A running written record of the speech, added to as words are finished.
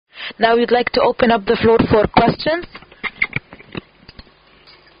Now we'd like to open up the floor for questions.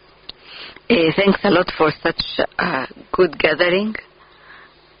 Thanks a lot for such a good gathering.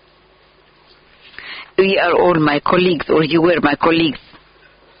 We are all my colleagues, or you were my colleagues.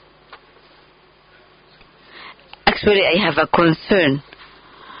 Actually, I have a concern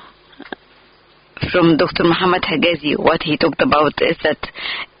from Dr. Muhammad Hagazi. What he talked about is that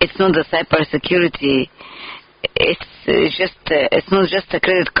it's not the cybersecurity. It's not just a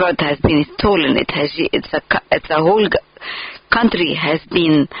credit card has been stolen. It's a whole country has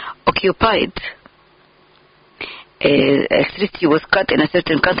been occupied. Electricity was cut in a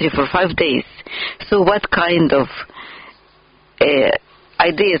certain country for 5 days. So what kind of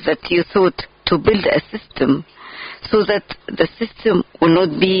ideas that you thought to build a system so that the system will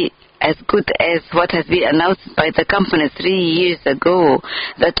not be as good as what has been announced by the company 3 years ago,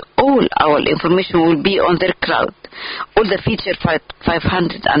 that all our information will be on their cloud. All the Feature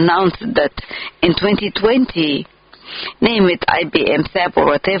 500 announced that in 2020, name it IBM, SAP, or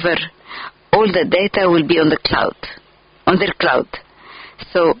whatever, all the data will be on the cloud, on their cloud.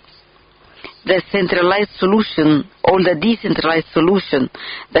 So the centralized solution, or the decentralized solution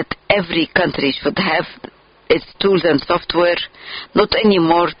that every country should have its tools and software, not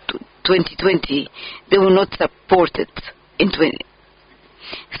anymore 2020, they will not support it in 20.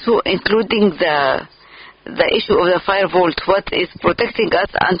 So including the issue of the firewall, what is protecting us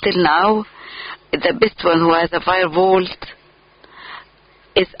until now, the best one who has a firewall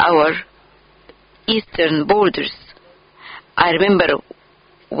is our eastern borders. I remember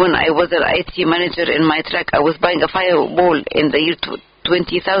when I was an IT manager in my track, I was buying a firewall in the year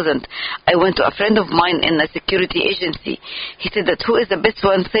 20,000. I went to a friend of mine in a security agency. He said that who is the best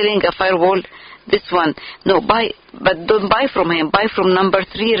one selling a firewall? This one. No, but don't buy from him. Buy from number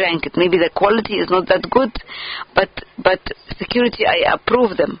 3 ranked. Maybe the quality is not that good, but security, I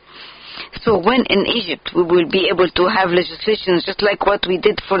approve them. So when in Egypt we will be able to have legislation just like what we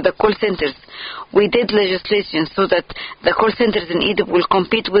did for the call centers. We did legislation so that the call centers in Egypt will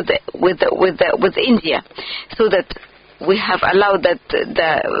compete with India, so that we have allowed that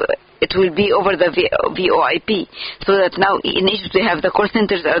it will be over the VoIP, so that now in Egypt we have the call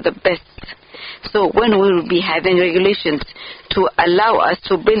centers are the best. So when we will be having regulations to allow us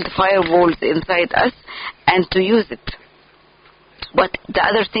to build firewalls inside us and to use it. But the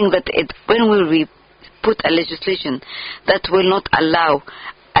other thing that when will we put a legislation that will not allow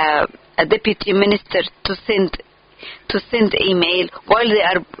a deputy minister to send email while they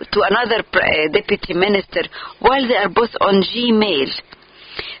are to another deputy minister while they are both on Gmail.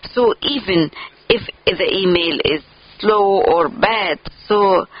 So even if the email is slow or bad,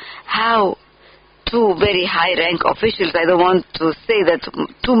 so how two very high rank officials, I don't want to say that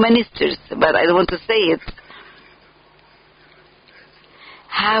two ministers, but I don't want to say it,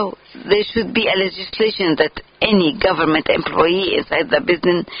 how there should be a legislation that any government employee inside the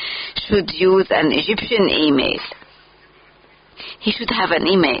business should use an Egyptian email. He should have an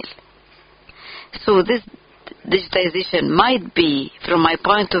email. So this digitization might be, from my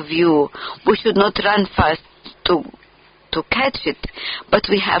point of view, we should not run fast to catch it, but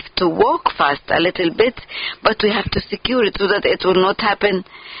we have to walk fast a little bit, but we have to secure it so that it will not happen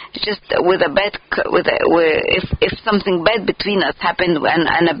just with if something bad between us happened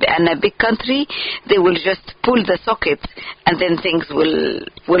and a big country, they will just pull the socket and then things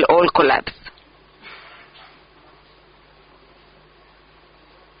will all collapse.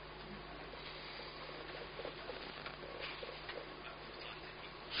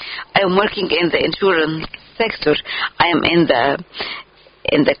 I am working in the insurance sector. I am in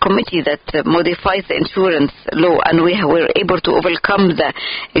the committee that modifies the insurance law, and we were able to overcome the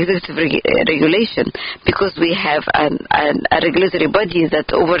executive regulation because we have a regulatory body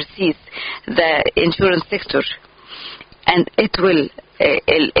that oversees the insurance sector, and it will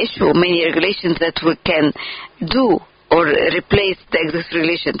issue many regulations that we can do or replace the executive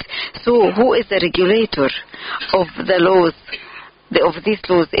regulations. So who is the regulator of the laws? Of these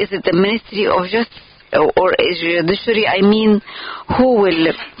laws? Is it the Ministry of Justice or Judiciary? I mean, who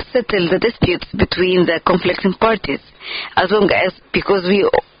will settle the disputes between the conflicting parties? As long as, because we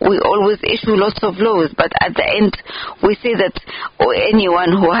always issue lots of laws, but at the end we say that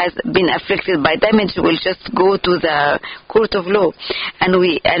anyone who has been afflicted by damage will just go to the court of law,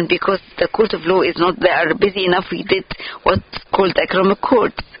 and because the court of law is not there busy enough, we did what's called economic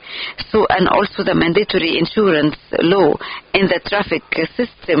courts. So, and also the mandatory insurance law in the traffic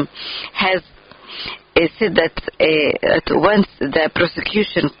system has said that once the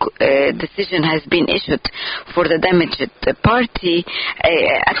prosecution decision has been issued for the damaged party,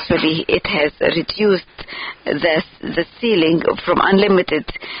 actually it has reduced the ceiling from unlimited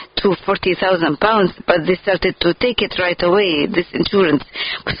to £40,000, but they started to take it right away, this insurance,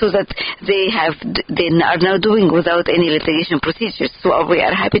 so that they are now doing without any litigation procedures. So we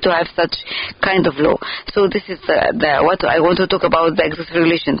are happy to have such kind of law. So this is what I want to talk about, the access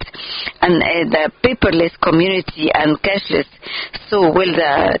regulations and the paperless community and cashless. So will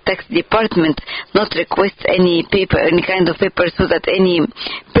the tax department not request any kind of paper, so that any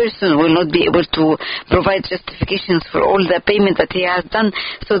person will not be able to provide justifications for all the payment that he has done?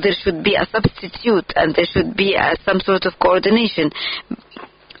 So there should be a substitute, and there should be some sort of coordination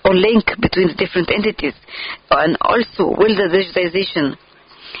or link between the different entities. And also, will the digitization,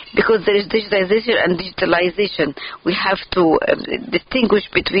 because there is digitization and digitalization, we have to distinguish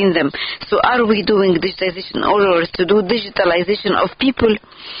between them. So are we doing digitization or to do digitalization of people?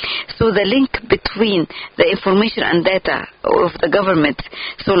 So the link between the information and data of the government,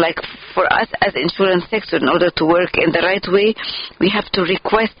 so like for us as insurance sector, in order to work in the right way, we have to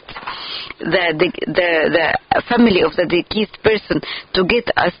request the family of the deceased person to get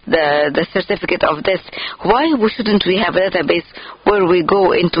us the certificate of death. Why shouldn't we have a database where we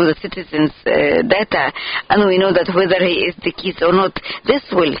go into the citizens' data and we know that whether he is deceased or not? This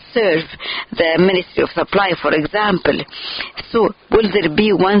will serve the Ministry of Supply, for example. So will there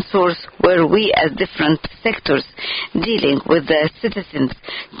be one source where we as different sectors dealing with the citizens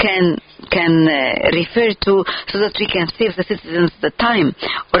can refer to, so that we can save the citizens the time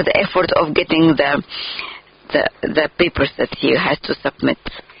or the effort of getting the papers that he has to submit?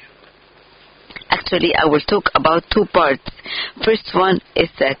 Actually, I will talk about two parts. First one is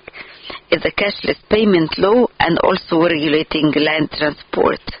the cashless payment law and also regulating land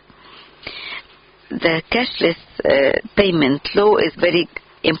transport. The cashless payment law is very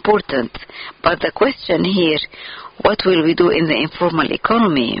important, but the question here, what will we do in the informal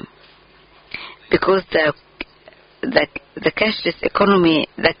economy? Because the cashless economy,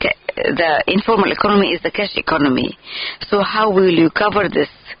 the informal economy is the cash economy. So how will you cover this?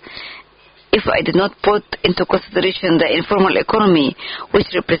 If I did not put into consideration the informal economy, which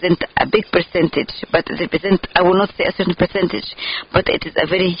represent a big percentage, but it represent, I will not say a certain percentage, but it is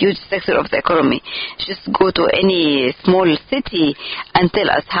a very huge sector of the economy. Just go to any small city and tell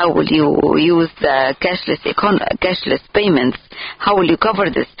us how will you use the cashless payments. How will you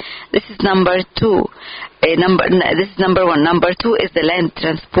cover this? This is number two. This is number one. Number two is the land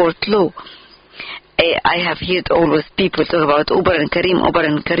transport law. I have heard always people talk about Uber and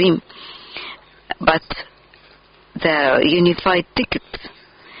Karim. But the unified ticket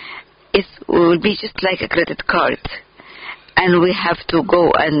will be just like a credit card, and we have to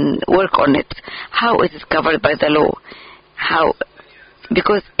go and work on it. How is it covered by the law? How?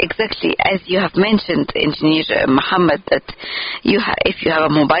 Because exactly as you have mentioned, Engineer Muhammad, that if you have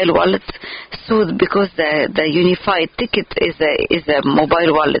a mobile wallet, so because the unified ticket is a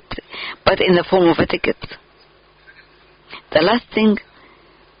mobile wallet, but in the form of a ticket. The last thing,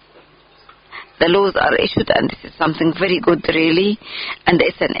 the laws are issued, and this is something very good, really, and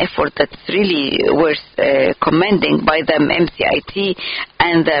it's an effort that's really worth commending by the MCIT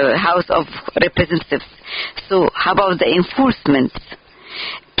and the House of Representatives. So how about the enforcement?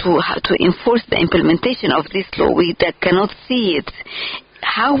 To enforce the implementation of this law, we that cannot see it.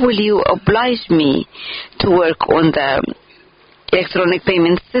 How will you oblige me to work on the electronic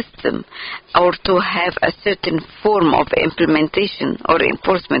payment system, or to have a certain form of implementation or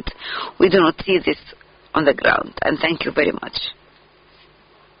enforcement? We do not see this on the ground. And thank you very much.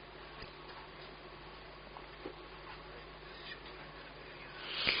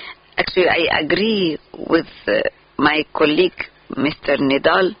 Actually, I agree with my colleague, Mr.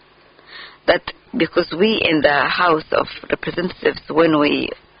 Nidal, that because we in the House of Representatives, when we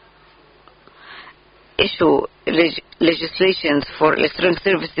issue legislations for electronic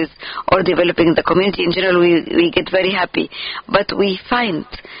services or developing the community in general, we get very happy. But we find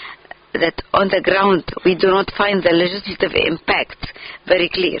that on the ground we do not find the legislative impact very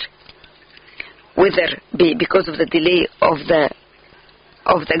clear, whether because of the delay of the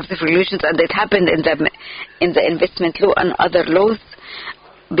executive regulations, and it happened in the investment law and other laws,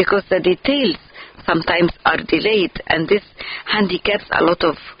 because the details sometimes are delayed, and this handicaps a lot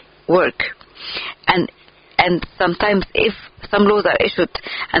of work. And sometimes if some laws are issued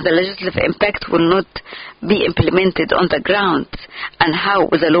and the legislative impact will not be implemented on the ground, and how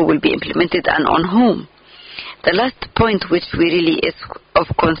the law will be implemented and on whom. The last point, which really is of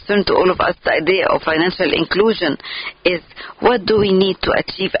concern to all of us, the idea of financial inclusion, is what do we need to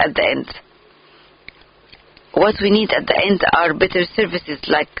achieve at the end? what we need at the end are better services.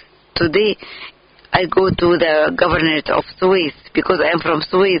 Like today, I go to the governorate of Suez because I am from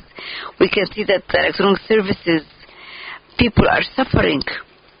Suez. We can see that the electronic services, people are suffering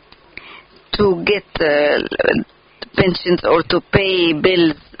to get pensions or to pay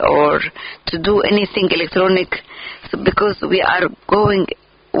bills or to do anything electronic. So because we are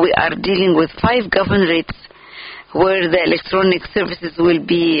dealing with 5 governorates where the electronic services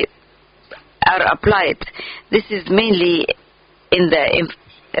are applied. This is mainly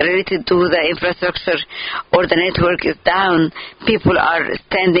related to the infrastructure, or the network is down. People are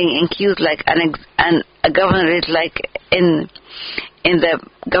standing in queues like a governorate like in the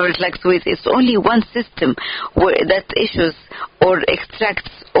governorate like Suez. It's only one system that issues or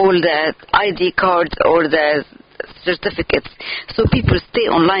extracts all the ID cards or the certificates. So people stay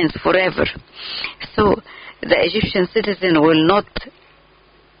online forever. So the Egyptian citizen will not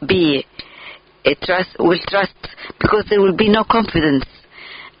trust because there will be no confidence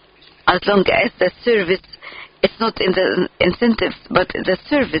as long as the service, it's not in the incentives, but the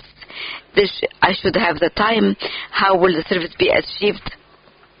service. I should have the time. How will the service be achieved?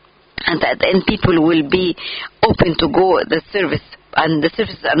 And at the end, people will be open to go the service, and the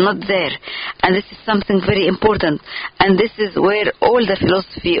services are not there. And this is something very important. And this is where all the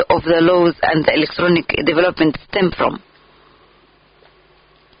philosophy of the laws and the electronic development stem from.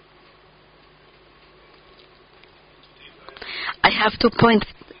 I have 2 points.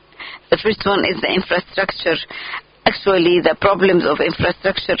 The first one is the infrastructure. Actually, the problems of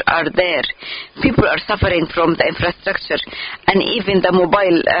infrastructure are there. People are suffering from the infrastructure, and even the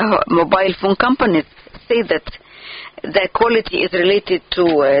mobile phone companies say that the quality is related to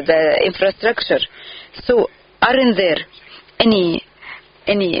the infrastructure. So, aren't there any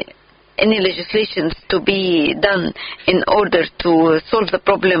legislations to be done in order to solve the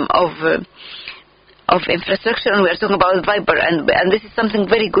problem of infrastructure? And we are talking about fiber, and this is something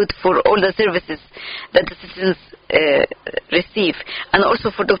very good for all the services that the citizens receive. And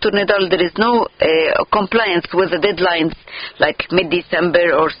also for Dr. Nidal, there is no compliance with the deadlines like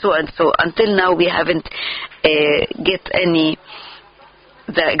mid-December or so and so. Until now, we haven't get the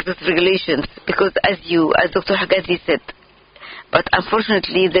exact regulations, because as Dr. Hagazi said, but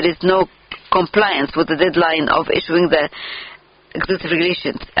unfortunately there is no compliance with the deadline of issuing the executive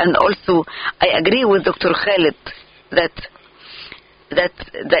regulations. And also, I agree with Dr. Khalid that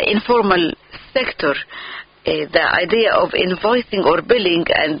the informal sector, the idea of invoicing or billing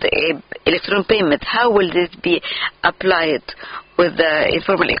and electronic payment, how will this be applied with the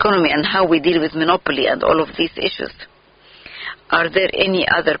informal economy, and how we deal with monopoly and all of these issues? Are there any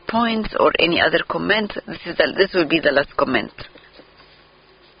other points or any other comment? This will be the last comment.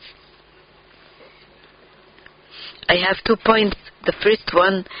 I have 2 points. The first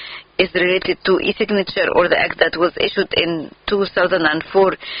one is related to e-signature, or the act that was issued in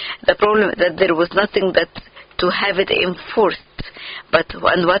 2004. The problem that there was nothing to have it enforced.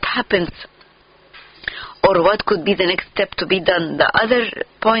 And what happens, or what could be the next step to be done? The other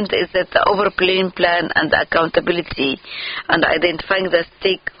point is that the overplaying plan and the accountability and identifying the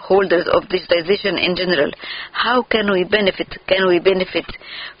stakeholders of digitization in general. How can we benefit? Can we benefit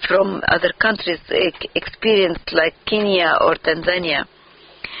from other countries' experience like Kenya or Tanzania?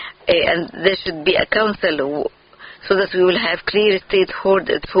 And there should be a council so that we will have clear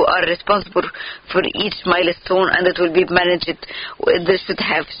stakeholders who are responsible for each milestone, and it will be managed. They should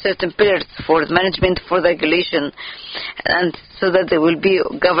have certain pillars for management, for the regulation, and so that there will be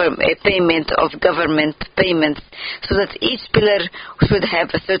payment of government payments, so that each pillar should have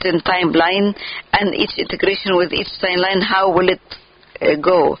a certain timeline, and each integration with each timeline, how will it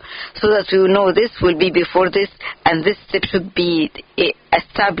go, so that we will know this will be before this, and this step should be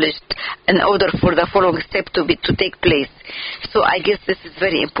established in order for the following step to take place. So I guess this is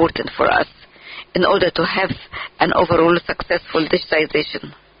very important for us in order to have an overall successful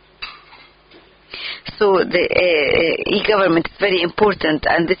digitization. So the e-government is very important,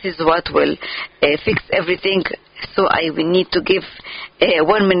 and this is what will fix everything. So I will need to give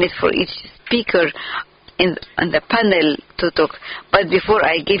 1 minute for each speaker on the panel to talk. But before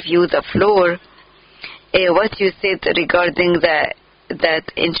I give you the floor, what you said regarding that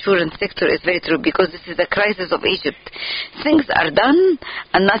insurance sector is very true, because this is the crisis of Egypt. Things are done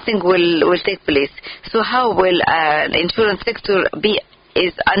and nothing will take place. So how will an insurance sector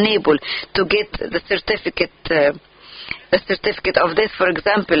is unable to get the certificate the certificate of this, for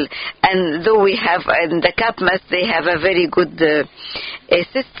example. And though we have in the CAPMAS, they have a very good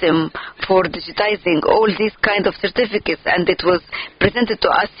system for digitizing all these kind of certificates, and it was presented to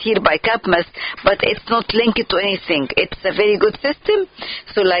us here by CAPMAS, but it's not linked to anything. It's a very good system.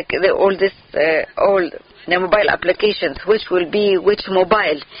 So like all the mobile applications, which will be which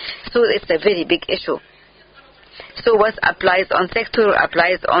mobile. So it's a very big issue. So what applies on sector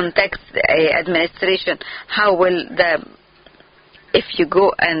applies on tax administration. How will if you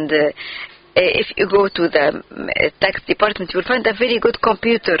go to the tax department, you will find a very good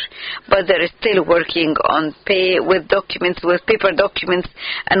computer, but they're still working on with documents, with paper documents,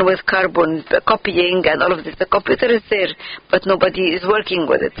 and with carbon copying and all of this. The computer is there, but nobody is working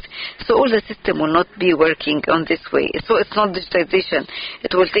with it. So all the system will not be working on this way. So it's not digitization.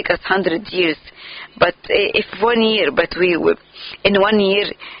 It will take us 100 years. But if 1 year, in 1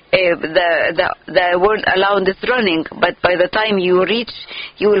 year, the world allowed is running, but by the time you reach,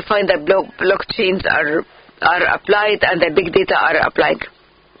 you will find that blockchains are applied and the big data are applied.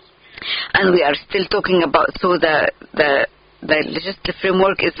 And we are still talking about, so the legislative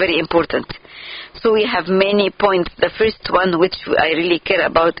framework is very important. So we have many points. The first one, which I really care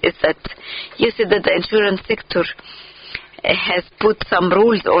about, is that you said that the insurance sector has put some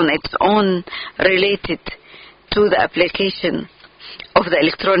rules on its own related to the application of the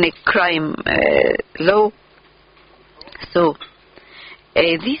electronic crime law. So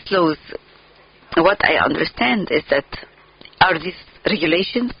these laws, what I understand is that are these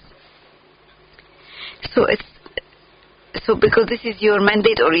regulations. So because this is your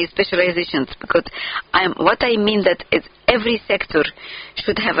mandate or your specializations, because what I mean that is every sector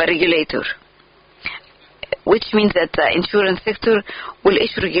should have a regulator, which means that the insurance sector will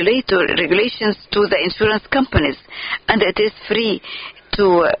issue regulations to the insurance companies, and it is free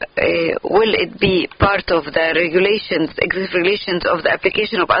to, will it be part of the regulations, executive regulations of the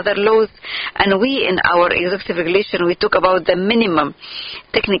application of other laws? And we, in our executive regulation, we talk about the minimum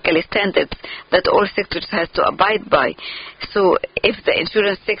technical standards that all sectors has to abide by. So if the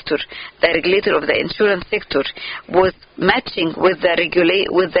insurance sector, the regulator of the insurance sector was matching with the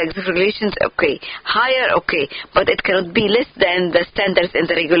executive regulations, okay, higher, okay, but it cannot be less than the standards in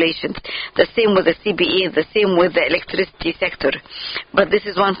the regulations. The same with the CBE, the same with the electricity sector. But this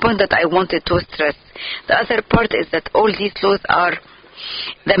is one point that I wanted to stress. The other part is that all these laws are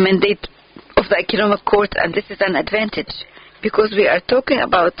the mandate of the economic court, and this is an advantage because we are talking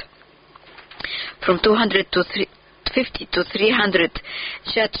about from 200 to 50 to 300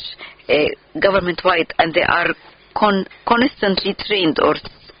 judges government-wide, and they are constantly trained or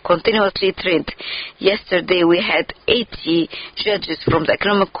continuously trained. Yesterday we had 80 judges from the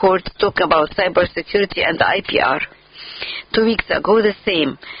economic court talk about cybersecurity and the IPR. 2 weeks ago the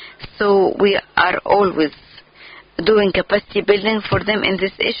same. So we are always doing capacity building for them in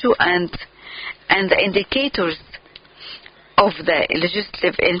this issue, and the indicators of the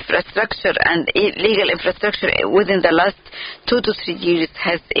legislative infrastructure and legal infrastructure within the last 2 to 3 years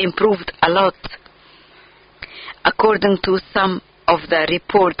has improved a lot, according to some of the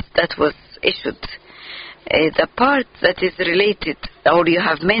reports that was issued. The part that is related, or you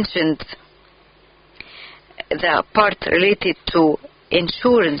have mentioned, the part related to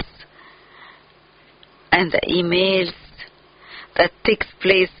insurance and the emails that takes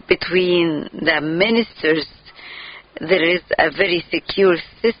place between the ministers, there is a very secure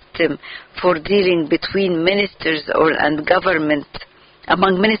system for dealing between ministers and government,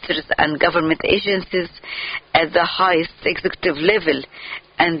 among ministers and government agencies at the highest executive level,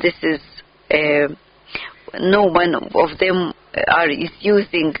 and this is no one of them is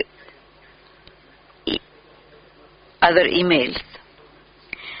using other emails,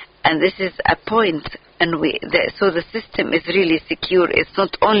 and this is a point. And so the system is really secure. It's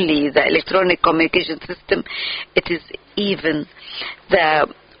not only the electronic communication system, it is even the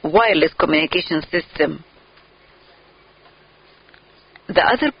wireless communication system. The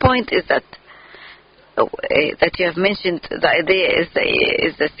other point is that you have mentioned, the idea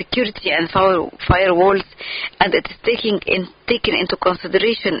is the security and firewalls, and it is taken into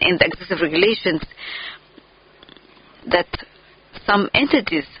consideration in the executive regulations that some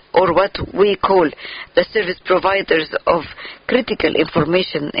entities, or what we call the service providers of critical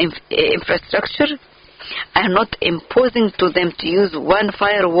information infrastructure, are not imposing to them to use one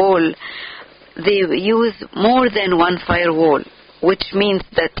firewall. They use more than one firewall, which means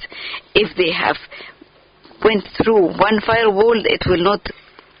that if they have went through one firewall, it will not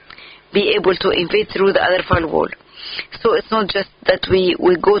be able to invade through the other firewall. So it's not just that we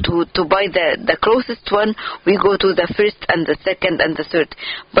go to buy the closest one, we go to the first and the second and the third,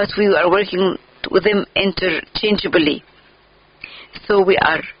 but we are working with them interchangeably. So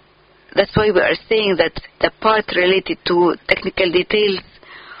that's why we are saying that the part related to technical details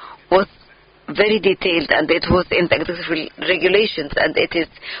was very detailed, and it was in the executive regulations, and it is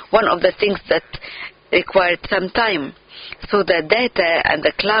one of the things that required some time. So the data and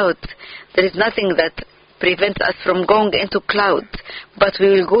the cloud, there is nothing that prevents us from going into cloud, but we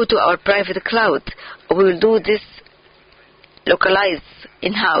will go to our private cloud. We will do this localized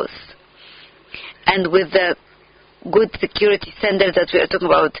in-house, and with the good security standards that we are talking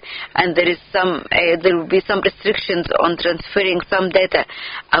about, and there will be some restrictions on transferring some data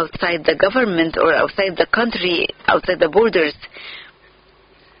outside the government or outside the country, outside the borders.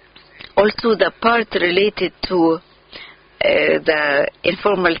 Also, the part related to the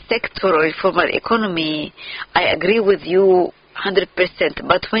informal sector or informal economy, I agree with you 100%.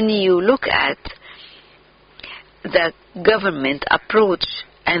 But when you look at the government approach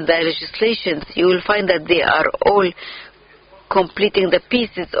and the legislations, you will find that they are all completing the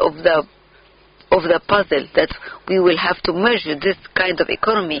pieces of the puzzle, that we will have to merge this kind of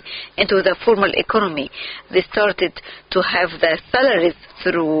economy into the formal economy. They started to have the salaries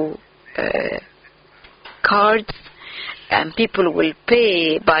through cards, and people will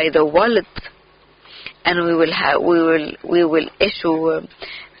pay by the wallet, and we will issue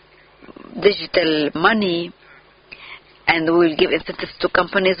digital money, and we will give incentives to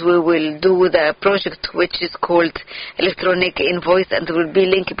companies. We will do the project which is called electronic invoice, and there will be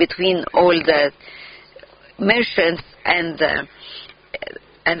link between all the merchants and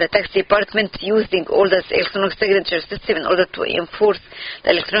the tax department, using all the electronic signature system in order to enforce the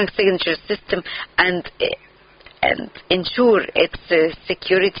electronic signature system and ensure its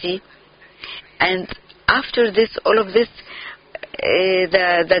security. And after this, all of this,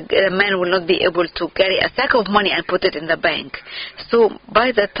 the man will not be able to carry a sack of money and put it in the bank. So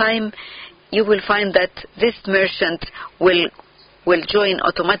by the time, you will find that this merchant will join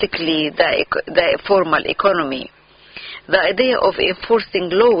automatically the formal economy. The idea of enforcing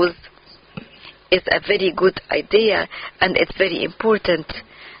laws is a very good idea, and it's very important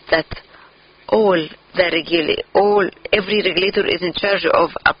that every regulator is in charge of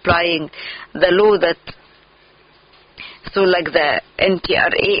applying the law. So like the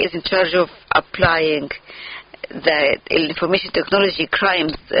NTRA is in charge of applying the information technology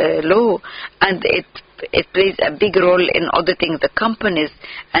crimes law, and it plays a big role in auditing the companies,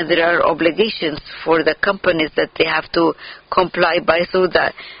 and there are obligations for the companies that they have to comply by, so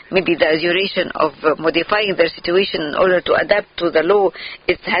that maybe the duration of modifying their situation in order to adapt to the law,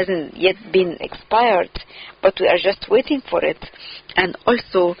 it hasn't yet been expired, but we are just waiting for it. And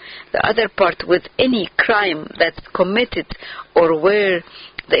also the other part, with any crime that's committed or where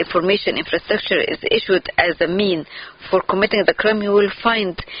the information infrastructure is issued as a mean for committing the crime, you will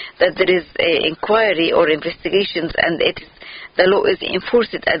find that there is an inquiry or investigations, and the law is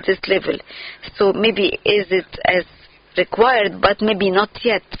enforced at this level. So maybe is it as required, but maybe not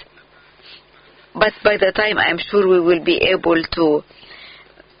yet. But by the time, I'm sure we will be able to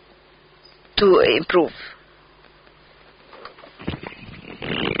improve.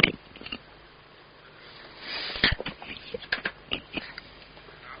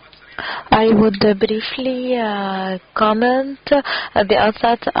 I would briefly comment at the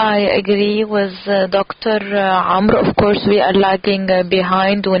outset. I agree with Dr. Amr. Of course, we are lagging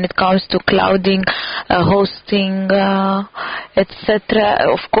behind when it comes to clouding, hosting,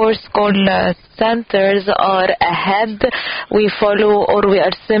 etc. Of course, call centers are ahead. We follow, or we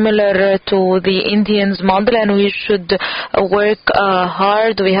are similar to the Indians model, and we should work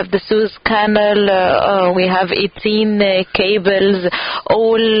hard. We have the Suez Canal, we have 18 cables,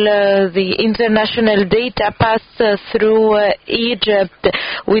 all the international data pass through Egypt.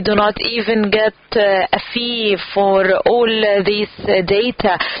 We do not even get a fee for all this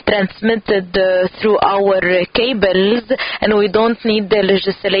data transmitted through our cables, and we don't need the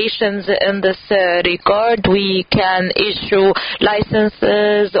legislations in this regard. We can issue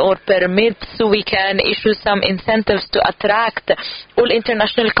licenses or permits. We can issue some incentives to attract all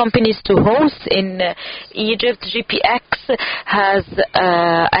international companies to host in Egypt. GPX has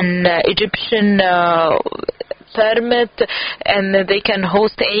an Egyptian permit, and they can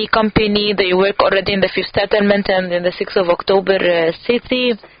host a company. They work already in the 5th settlement and in the 6th of October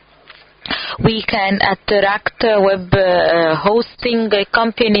city. We can attract web hosting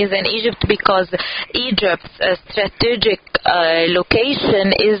companies in Egypt, because Egypt's strategic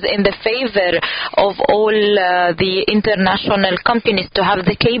location is in the favor of all the international companies. To have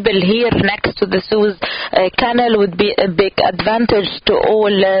the cable here next to the Suez Canal would be a big advantage to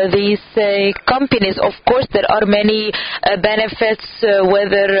all these companies. Of course, there are many benefits,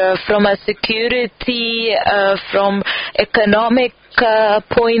 whether from a security, from economic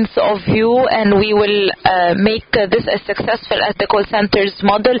points of view, and we will make this as successful as the call centers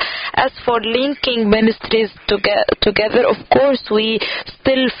model. As for linking ministries together, of course, we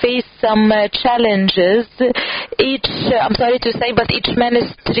still face some challenges. I'm sorry to say, but each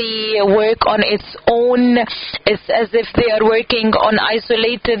ministry work on its own. It's as if they are working on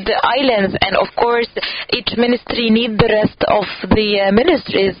isolated islands, and of course, each ministry needs the rest of the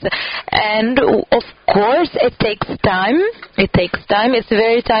ministries, and of course, it takes time. It's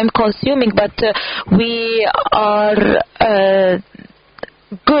very time consuming, but we are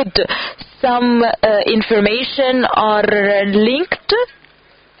good. Some information are linked,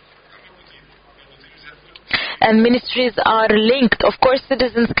 and ministries are linked. Of course,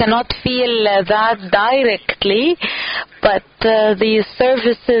 citizens cannot feel that directly, but the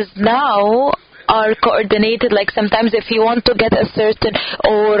services now are coordinated. Like sometimes if you want to get a certain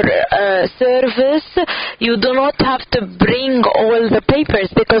service, you do not have to bring all the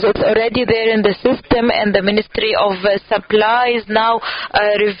papers because it's already there in the system, and the Ministry of Supplies now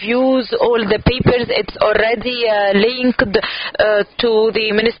reviews all the papers. It's already linked to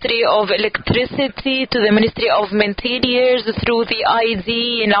the Ministry of Electricity, to the Ministry of Interiors through the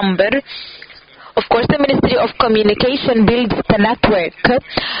ID number. Of course, the Ministry of Communication builds the network,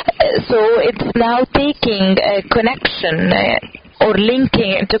 so it's now taking a connection or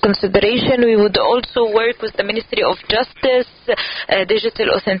linking into consideration. We would also work with the Ministry of Justice,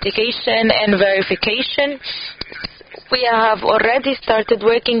 digital authentication and verification. We have already started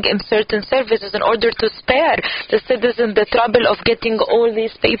working in certain services in order to spare the citizen the trouble of getting all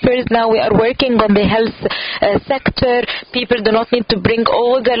these papers. Now we are working on the health sector. People do not need to bring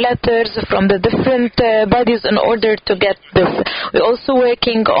all the letters from the different bodies in order to get this. We're also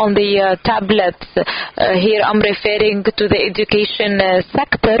working on the tablets. Here I'm referring to the education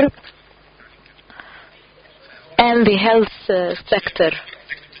sector and the health sector.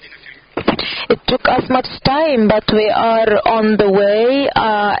 It took us much time, but we are on the way.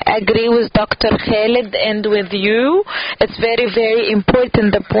 I agree with Dr. Khalid and with you. It's very, very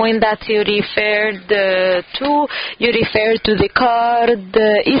important, the point that you referred to. You referred to the card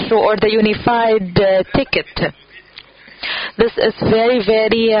issue or the unified ticket. This is very,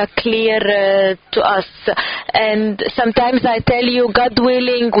 very clear to us. And sometimes I tell you, God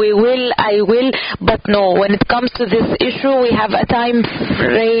willing, I will. But no, when it comes to this issue, we have a time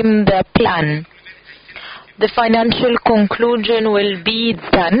frame, the plan. The financial conclusion will be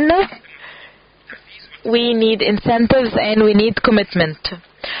done. We need incentives and we need commitment.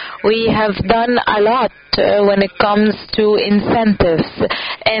 We have done a lot when it comes to incentives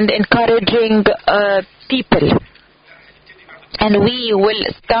and encouraging people. And we will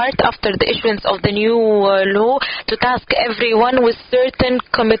start after the issuance of the new law to task everyone with certain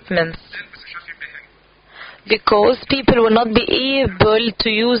commitments, because people will not be able to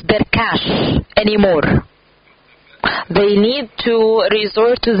use their cash anymore. They need to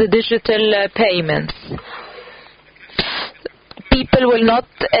resort to the digital payments. People will not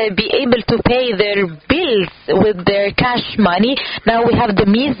be able to pay their bills with their cash money. Now we have the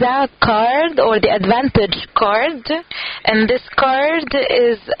Misa card or the Advantage card, and this card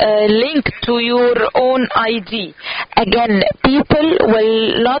is linked to your own ID. Again, people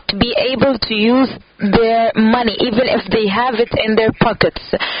will not be able to use their money even if they have it in their pockets.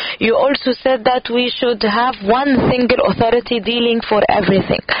 You also said that we should have one single authority dealing for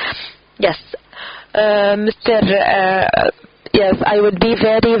everything. Yes, Yes, I would be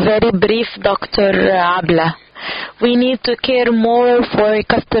very, very brief, Dr. Abla. We need to care more for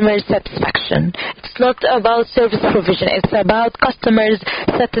customer satisfaction. It's not about service provision, it's about customers'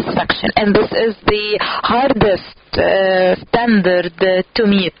 satisfaction. And this is the hardest standard to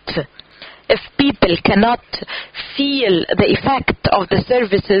meet. If people cannot feel the effect of the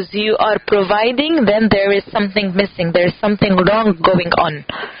services you are providing, then there is something missing, there is something wrong going on.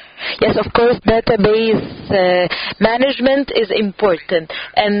 Yes, of course, database management is important.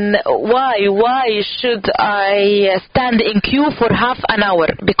 And why should I stand in queue for half an hour?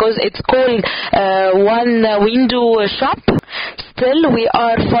 Because it's called one window shop. Still, we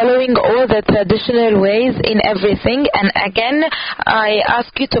are following all the traditional ways in everything. And again, I ask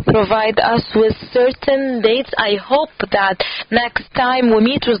you to provide us with certain dates. I hope that next time we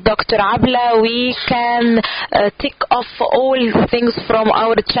meet with Dr. Abla, we can tick off all things from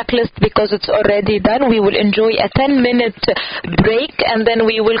our checklist, because it's already done. We will enjoy a 10-minute break, and then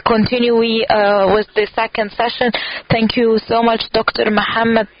we will continue with the second session. Thank you so much, Dr.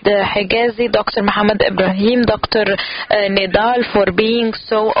 Mohammed Higazi, Dr. Mohammed Ibrahim, Dr. Nidal, for being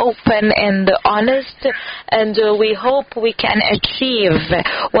so open and honest, and we hope we can achieve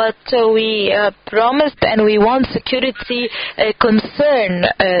what we promised, and we want security concern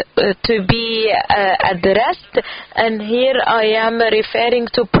to be addressed, and here I am referring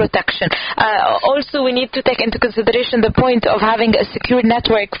to protection. Also, we need to take into consideration the point of having a secure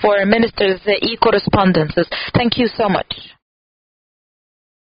network for ministers' e-correspondences. Thank you so much.